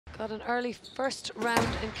Got an early first round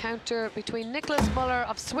encounter between Nicolas Mueller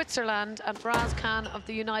of Switzerland and Faraz Khan of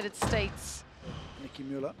the United States. Nicky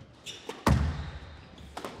Mueller.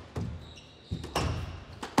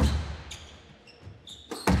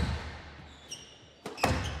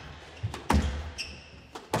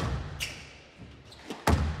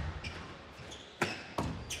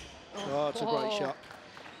 Oh, it's a great shot.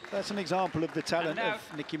 That's an example of the talent of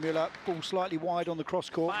Nicky Mueller. Ball slightly wide on the cross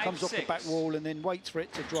court, comes off the back wall and then waits for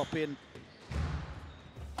it to drop in.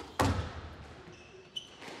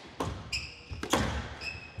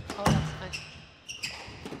 Oh, that's nice.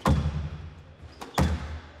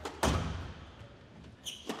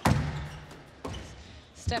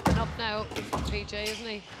 Stepping up now, PJ, isn't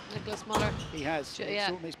he? Nicolas Mueller. He has.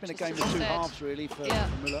 Yeah. It's been a game of two halves, really, for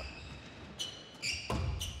Mueller.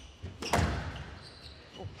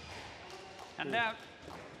 And out.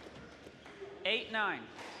 8-9.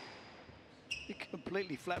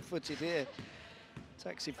 Completely flat-footed here.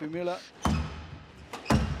 Taxi for Mueller.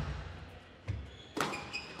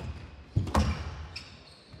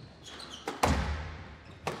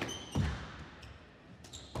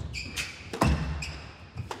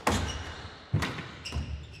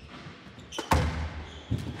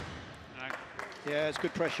 Yeah, it's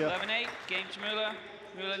good pressure. 11-8, game to Mueller.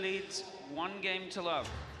 Mueller leads 1 game to love.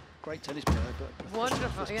 Great tennis player, but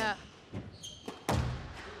wonderful, yeah.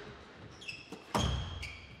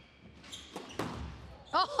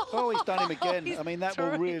 Oh, he's done him again. I mean, that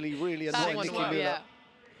will really, really annoy Nicky Mueller. Yeah.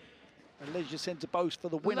 And Leisure Centre boast for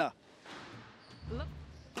the winner. Look.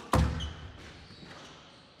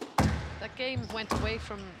 That game went away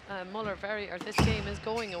from Mueller or this game is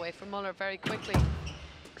going away from Mueller very quickly.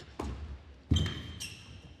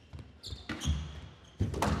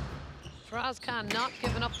 Faraz Khan not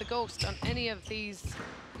giving up the ghost on any of these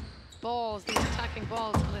balls, these attacking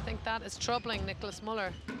balls, and I think that is troubling Nicolas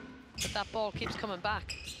Mueller, that ball keeps coming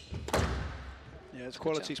back. Yeah, it's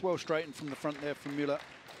quality. It's well straightened from the front there from Mueller.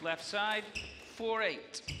 Left side,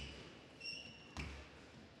 4-8.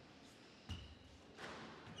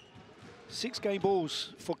 6 game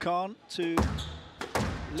balls for Khan to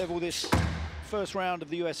level this first round of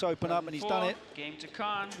the US Open up, and he's done it. Game to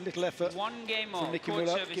Khan. Little effort 1 game from on. Nicky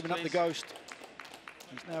Mueller, giving up the ghost.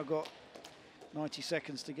 He's now got 90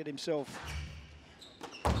 seconds to get himself.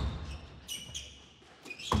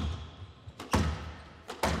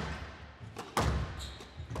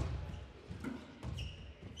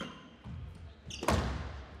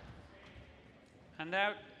 And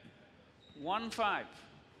out. 1-5.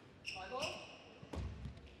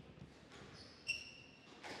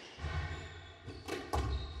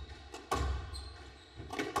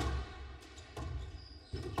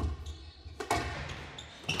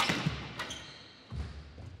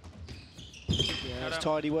 It's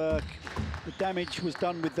tidy work. The damage was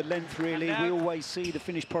done with the length, really. We always see the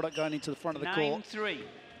finished product going into the front of the court. 9-3.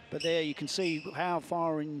 But there you can see how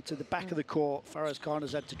far into the back of the court Faraz Khan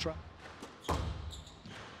has had to try.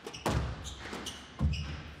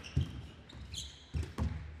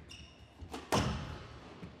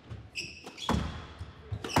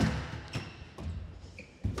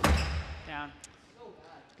 Down.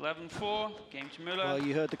 11-4, game to Mueller. Well,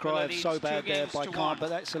 you heard the cry of so bad there by Khan, but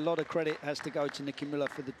that's a lot of credit has to go to Nicky Mueller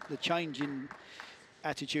for the change in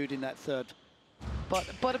attitude in that third. But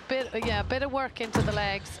a bit of work into the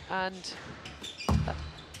legs and.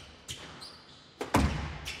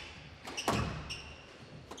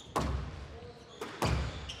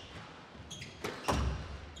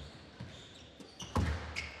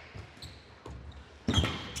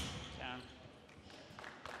 Down.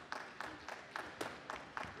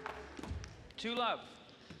 2-love.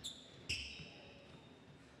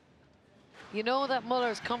 You know that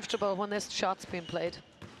Mueller's comfortable when this shot's being played,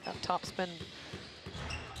 that top spin.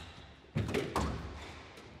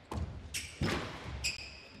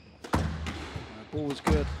 Ball was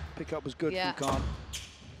good, pickup was good from Khan.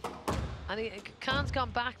 And Khan's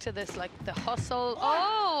gone back to this, like the hustle.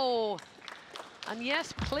 Oh! And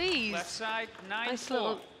yes, please. Left side, 9-4. Nice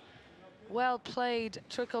little, well played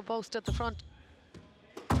trickle boast at the front.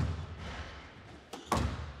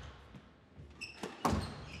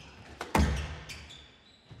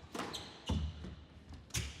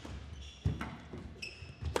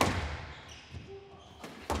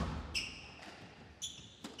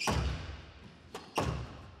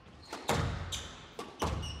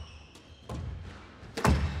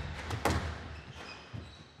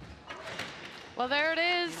 Well, there it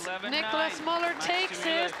is. Nicolas Mueller takes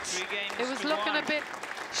it. It was looking a bit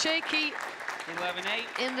shaky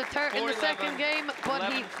 11-8 in the second game,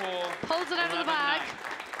 but he pulls it out of the bag.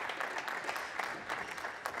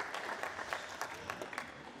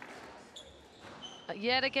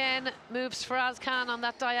 Yet again, moves Faraz Khan on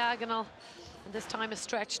that diagonal. And this time a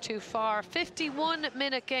stretch too far.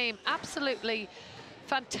 51-minute game. Absolutely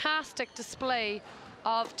fantastic display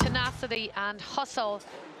of tenacity and hustle.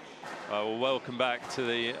 Well, welcome back to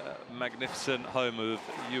the magnificent home of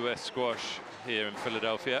US squash here in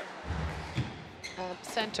Philadelphia.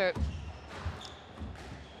 Center.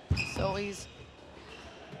 So he's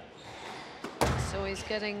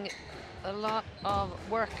getting a lot of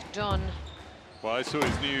work done. Well, I saw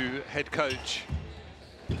his new head coach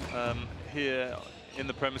here in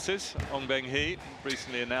the premises, Ong Beng Hee,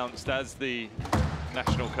 recently announced as the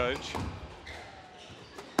national coach.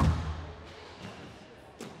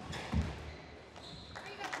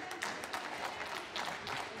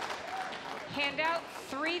 Handout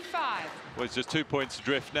 3-5. Well, it's just 2 points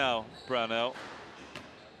adrift now, Brownell.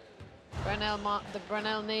 The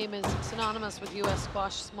Brownell name is synonymous with US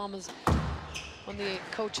squash. His mom is one of the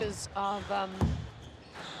coaches of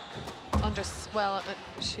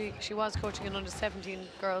she was coaching an under-17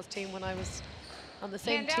 girls team when I was on the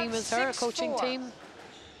same team as her, coaching team.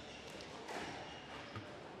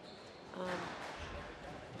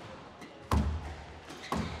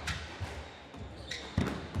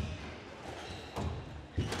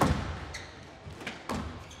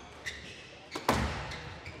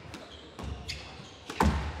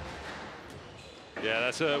 Yeah,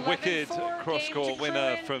 that's a wicked cross-court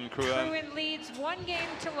winner from Crouin. Crouin leads 1 game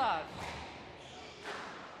to love.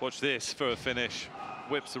 Watch this for a finish.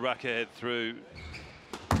 Whips the racket head through.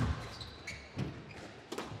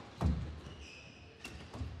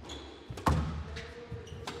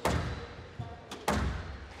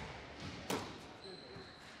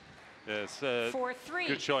 Yes, 4-3.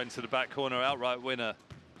 Good shot into the back corner, outright winner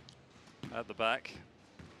at the back.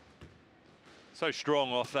 So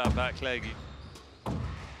strong off that back leg.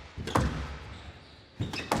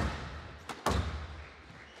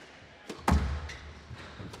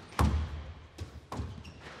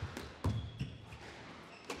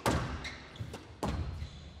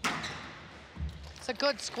 It's a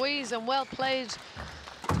good squeeze and well played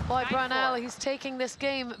by Brownell. He's taking this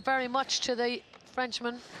game very much to the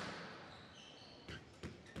Frenchman.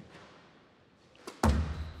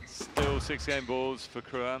 Still 6 game balls for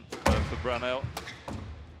Crouin, for Brownell.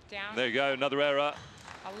 Down. There you go, another error.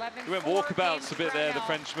 11. He went walkabouts a bit there, the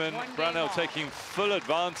Frenchman. Brownell taking full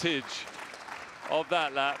advantage of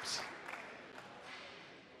that lapse.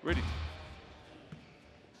 Really.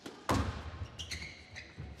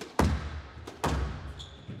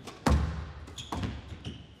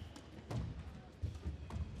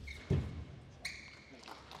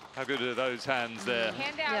 How good are those hands there?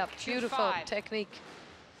 Yeah, beautiful technique.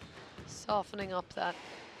 Softening up that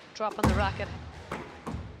drop on the racket.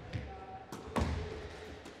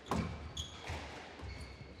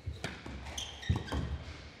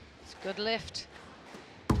 It's a good lift.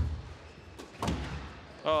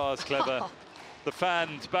 Oh, that's clever. The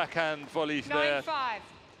fanned backhand volley there. 9-5.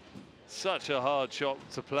 Such a hard shot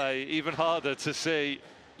to play, even harder to see.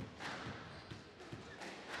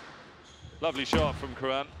 Lovely shot from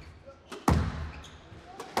Crouin.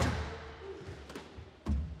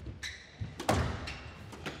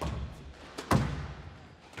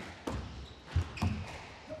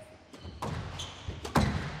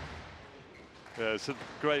 Yeah, it's a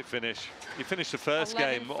great finish. He finished the first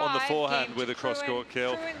game on the forehand with a cross-court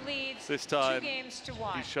kill. This time,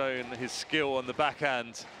 he's shown his skill on the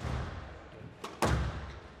backhand.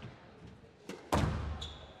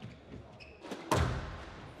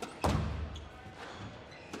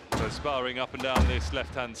 So sparring up and down this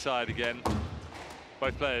left-hand side again.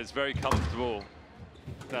 Both players very comfortable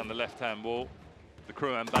down the left-hand wall. The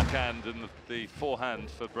Crouin backhand and the forehand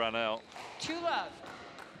for Brownell. 2-love.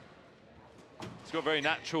 He's got a very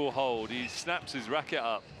natural hold. He snaps his racket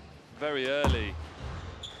up very early.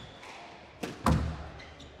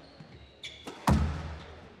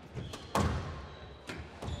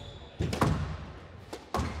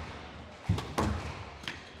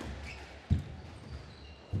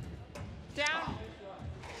 Down.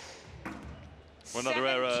 Another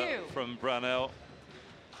error from Brownell.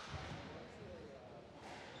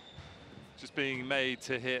 Just being made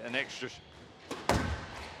to hit an extra.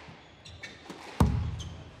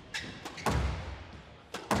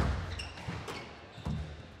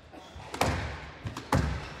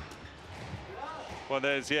 Well,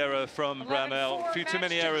 there's the error from Brownell. A few too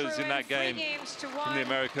many errors in that game from the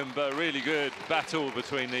American, but a really good battle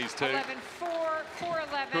between these two. 11-4, 4-11.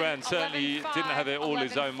 Crouin certainly didn't have it all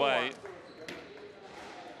his own way.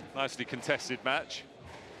 Nicely contested match.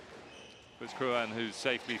 It's Crouin who's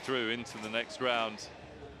safely through into the next round.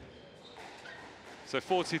 So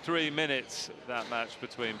 43 minutes, that match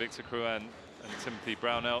between Victor Crouin and Timothy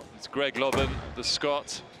Brownell. It's Greg Lobban, the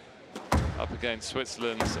Scot, up against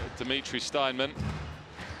Switzerland's Dimitri Steinmann.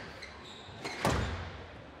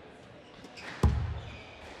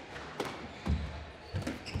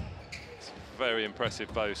 It's a very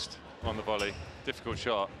impressive boast on the volley. Difficult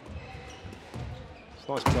shot. It's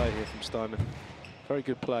nice play here from Steinmann. Very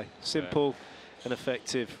good play. Simple and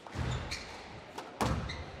effective.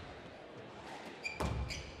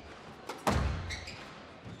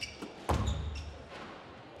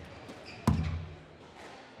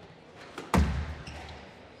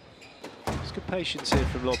 Good patience here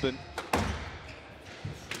from Lobban.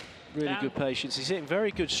 Really good patience. He's hitting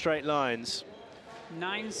very good straight lines.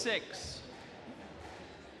 9-6.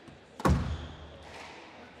 Yeah,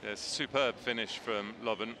 it's a superb finish from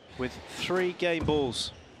Lobban. With 3 game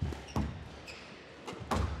balls.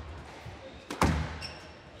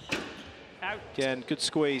 Out. Again, good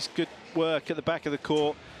squeeze, good work at the back of the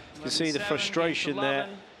court. You can see the frustration there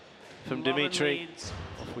from Dimitri.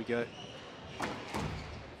 Off we go.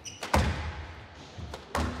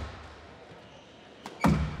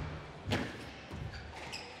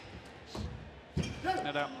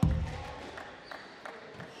 Up.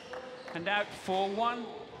 And out 4-1.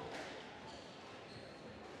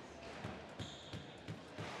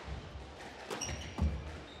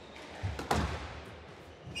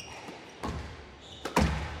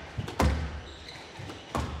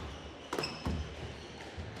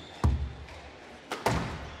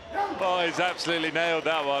 Oh, he's absolutely nailed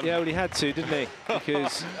that one. Yeah, well, he had to, didn't he?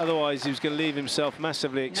 Because otherwise he was going to leave himself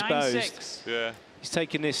massively exposed. 9-6. Yeah. He's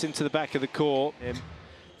taking this into the back of the court.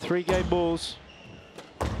 3 game balls.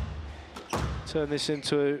 Turn this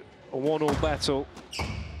into a 1-all battle.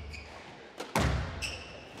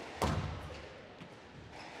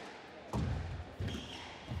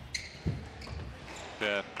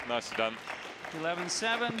 Yeah, nicely done.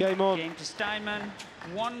 11-7. Game on. Game to Steinmann.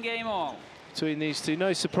 1 game all. Between these two,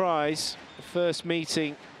 no surprise. The first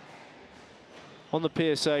meeting on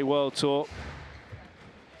the PSA World Tour.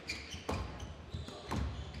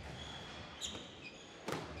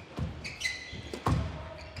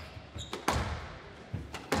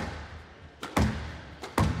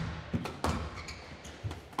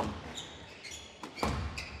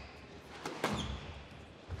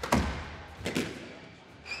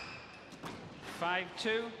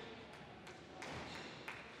 Two.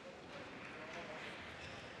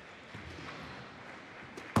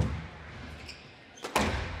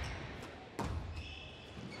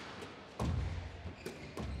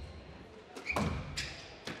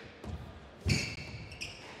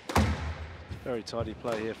 Very tidy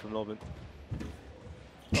play here from Lobban.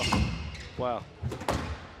 Oh, wow.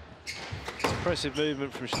 Impressive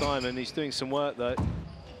movement from Steinmann. He's doing some work though.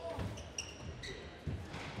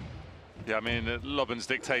 Yeah, I mean, Lobban's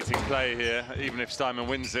dictating play here. Even if Steinmann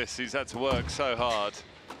wins this, he's had to work so hard.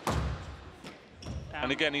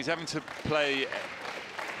 And again, he's having to play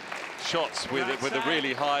shots with a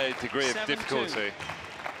really high degree of difficulty.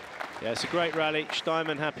 Yeah, it's a great rally.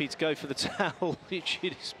 Steinmann happy to go for the towel, which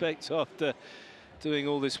you'd expect after doing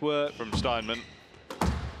all this work. From Steinmann.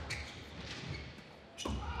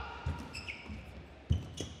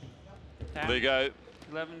 There you go.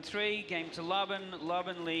 11-3, game to Lobban.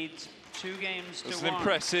 Lobban leads 2 games to 1. It's an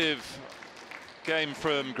impressive game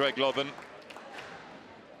from Greg Lobban.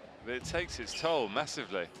 But it takes its toll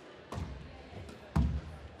massively.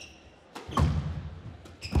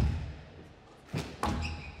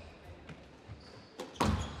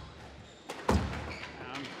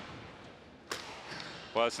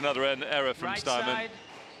 Well, it's another error from Steinmann.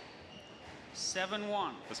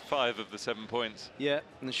 7-1. That's 5 of the 7 points. Yeah,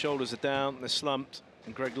 and the shoulders are down, they're slumped,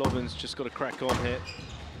 and Greg Lobban's just got to crack on here.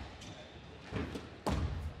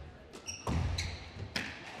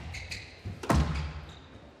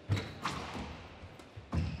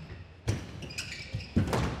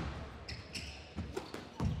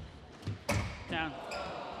 Down.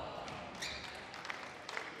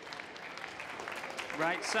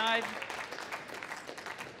 Right side.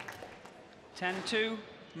 10-2,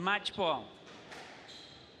 match ball.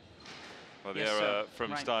 Well, the error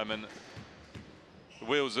from Steinmann. The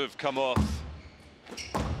wheels have come off.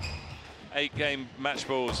 8 game match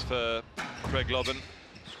balls for Greg Lobban.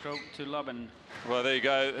 Stroke to Lobban. Well, there you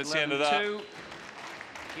go. That's the end of that.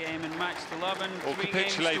 Game and match to Lobban. Or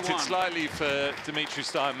capitulated slightly for Dimitri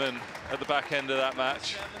Steinmann at the back end of that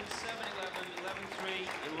match.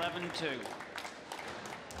 7-7, 11-3, 11-2.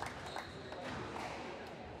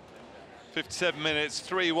 57 minutes,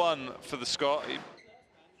 3-1 for the Scot.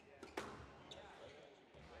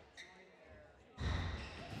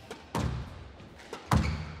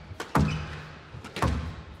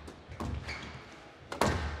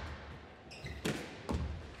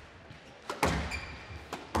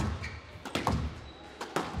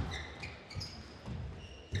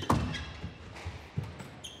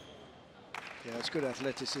 Yeah, it's good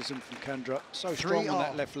athleticism from Kandra. So strong on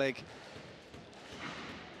that left leg.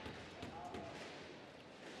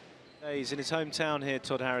 Yeah, he's in his hometown here,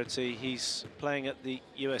 Todd Harrity. He's playing at the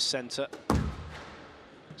US Centre.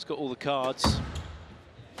 He's got all the cards.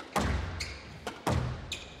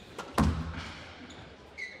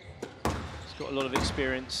 He's got a lot of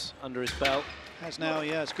experience under his belt. Has now,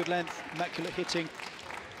 yeah, it's good length, immaculate hitting.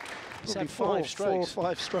 He's Probably had four or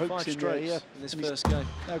five strokes in this first game.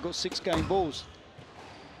 Now got 6 game balls.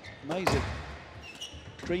 Amazing.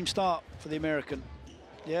 Dream start for the American.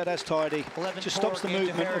 Yeah, that's tidy. Just stops the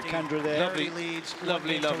movement of Kandra there.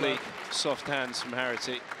 Lovely soft hands from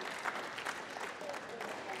Harrity.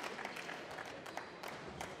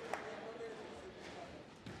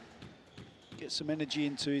 Get some energy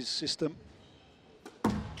into his system.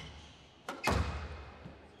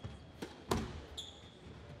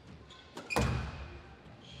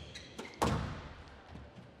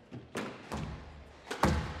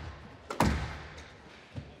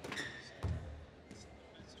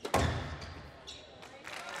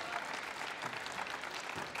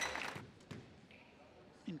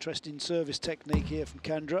 Interesting service technique here from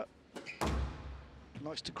Kandra.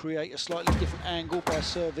 Likes to create a slightly different angle by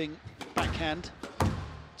serving backhand,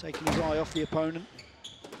 taking his eye off the opponent.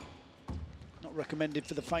 Not recommended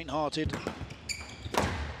for the faint-hearted.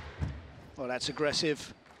 Oh, that's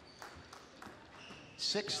aggressive.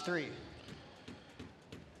 6-3.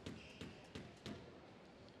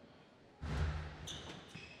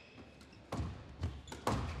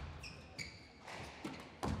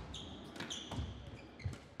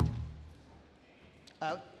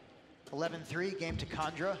 Out. 11-3, game to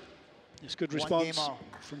Kandra. It's good response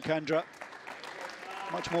from Kandra.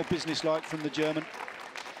 Much more businesslike from the German.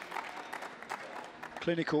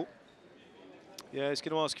 Clinical. Yeah, he's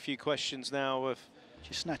going to ask a few questions now of...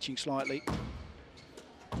 Just snatching slightly.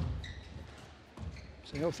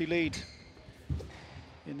 It's a healthy lead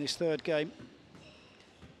in this third game.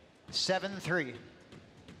 7-3.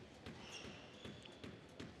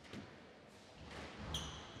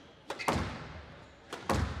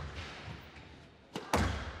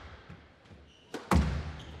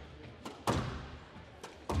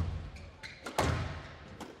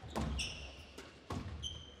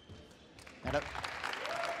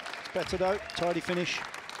 Better though, tidy finish.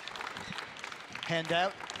 Hand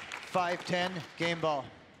out, 5-10, game ball.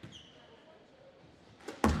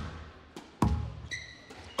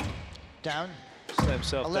 Down. Set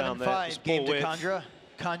himself down there. 11-5, game to Kandra.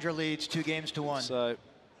 Kandra leads 2 games to 1. So,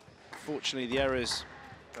 fortunately, the errors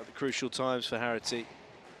at the crucial times for Harrity.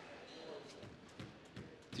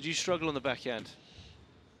 Did you struggle on the backhand?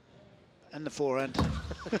 And the forehand.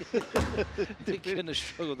 You couldn't have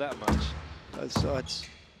struggled that much. Both sides.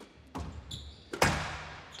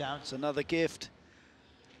 Down. It's another gift.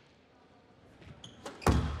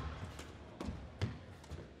 It's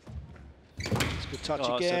a good touch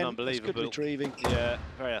again. Unbelievable. It's good retrieving. Yeah,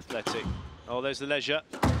 very athletic. Oh, there's the leisure.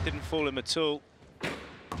 Didn't fall him at all.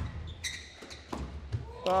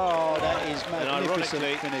 Oh, that is magnificent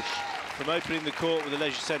ironically, finish. From opening the court with a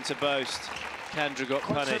leisure centre boast, Kandra got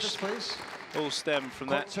Court punished. service, please. All stemmed from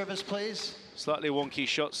Court that service, please. slightly wonky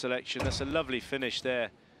shot selection. That's a lovely finish there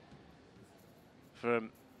from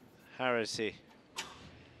Harrity.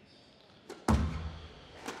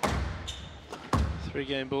 3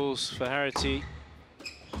 game balls for Harrity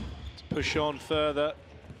to push on further.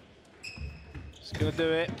 He's going to do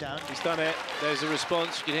it. Down. He's done it. There's a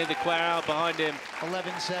response. You can hear the crowd behind him.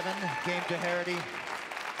 11-7, game to Harrity.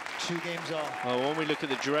 2 games all. Oh, when we look at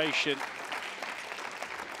the duration,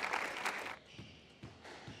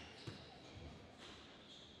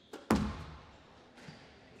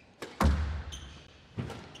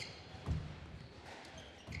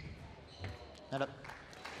 Head up.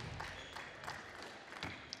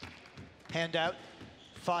 Hand out,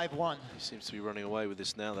 5-1. he seems to be running away with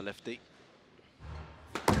this now, the lefty.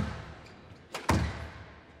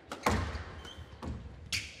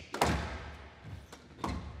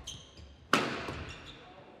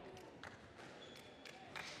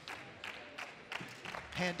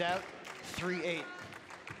 Hand out, 3-8.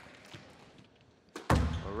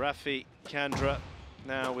 Rafi Kandra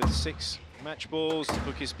now with 6 match balls to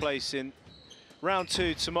book his place in round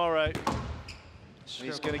 2 tomorrow.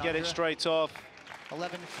 He's going to get it straight off. 11-4,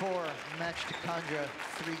 match to Kandra,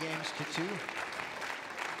 3 games to 2.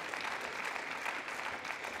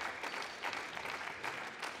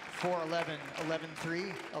 (4-11),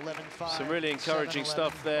 11-3, 11-5. Some really encouraging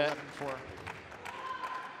stuff there 11-4.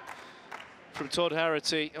 from Todd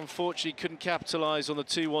Harrity. Unfortunately, couldn't capitalise on the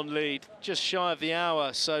 2-1 lead. Just shy of the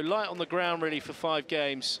hour, so light on the ground really for 5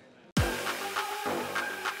 games.